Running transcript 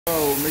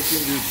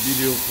Making this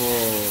video for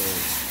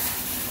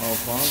our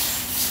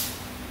fans.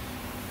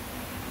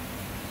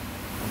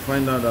 I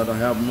find out that I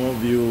have more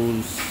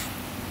views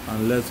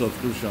and less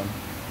subscription.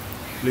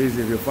 Please,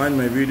 if you find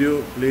my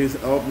video, please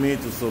help me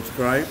to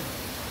subscribe.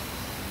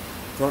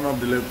 Turn up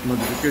the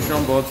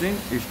notification button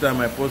each time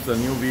I post a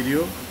new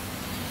video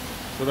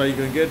so that you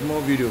can get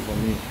more video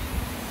from me.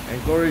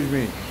 Encourage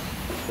me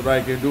so that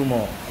I can do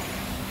more.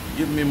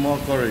 Give me more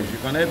courage. You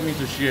can help me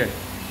to share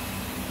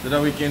so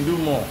that we can do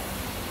more.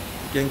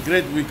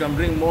 We can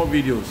bring more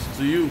videos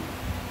to you,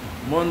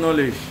 more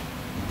knowledge.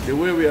 The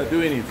way we are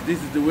doing it, this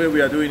is the way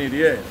we are doing it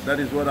here. That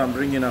is what I'm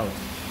bringing out.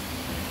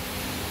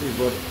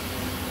 But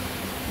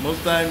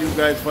most time you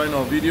guys find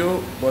our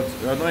video, but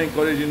you are not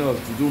encouraging us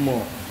to do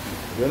more.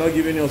 We are not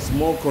giving us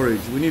more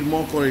courage. We need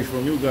more courage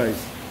from you guys.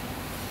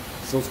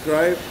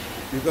 Subscribe.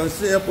 You can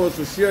still help us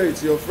to share it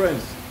to your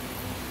friends.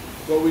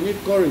 But we need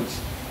courage.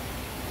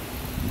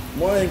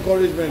 More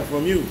encouragement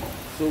from you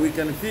so we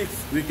can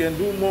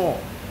do more.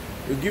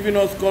 You're giving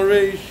us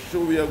courage,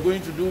 so we are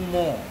going to do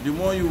more. The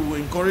more you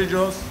encourage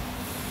us.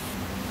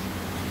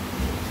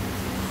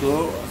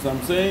 So, as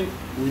I'm saying,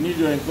 we need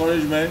your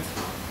encouragement.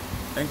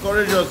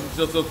 Encourage us with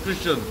your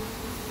subscription.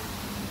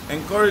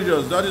 Encourage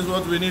us. That is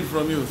what we need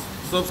from you.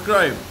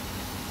 Subscribe.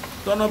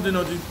 Turn up the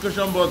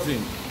notification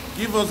button.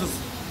 Give us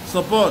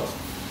support.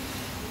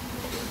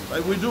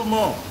 Like we do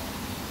more.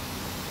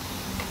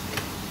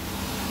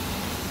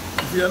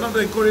 If you are not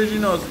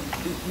encouraging us,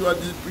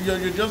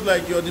 you're just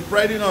like you're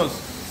depriving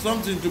us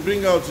something to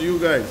bring out to you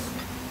guys.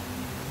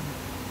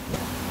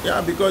 Yeah,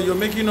 because you're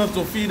making us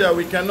to feel that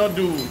we cannot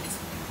do it.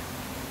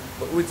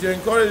 But with your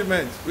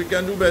encouragement, we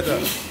can do better.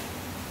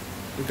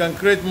 We can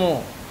create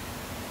more.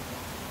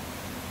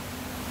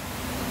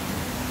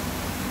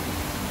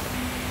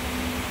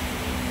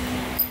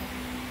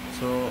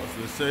 So,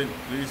 as I said,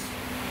 please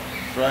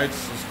try to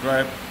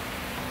subscribe.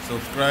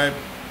 Subscribe,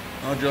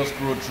 not just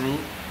scroll through.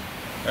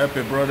 Help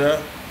a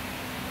brother.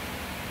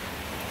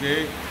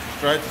 Okay,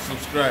 try to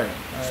subscribe.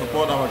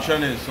 Support our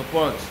channel.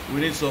 Support.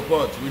 We need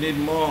support. We need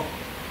more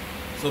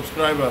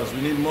subscribers.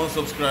 We need more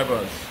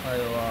subscribers.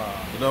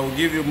 So that will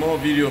give you more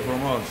video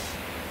from us.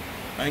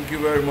 Thank you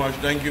very much.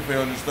 Thank you for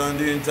your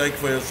understanding. Thank you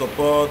for your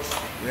support.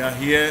 We are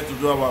here to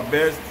do our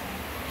best,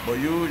 but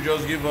you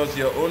just give us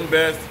your own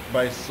best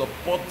by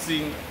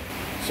supporting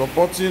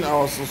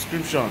our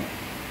subscription.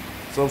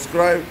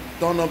 Subscribe,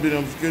 turn up the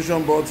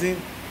notification button,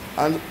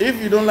 and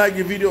if you don't like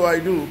the video I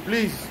do,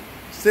 please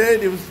say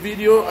this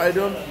video I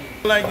don't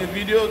like the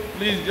video.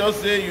 Please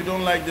just say you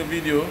don't like the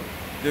video.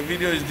 The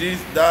video is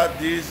this, that,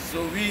 this,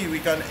 so we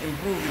can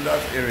improve in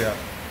that area.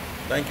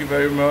 Thank you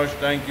very much.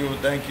 Thank you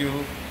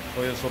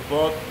for your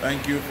support.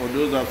 Thank you for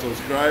those that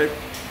subscribe.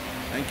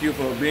 Thank you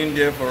for being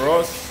there for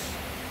us.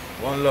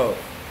 One love.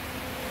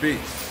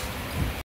 Peace.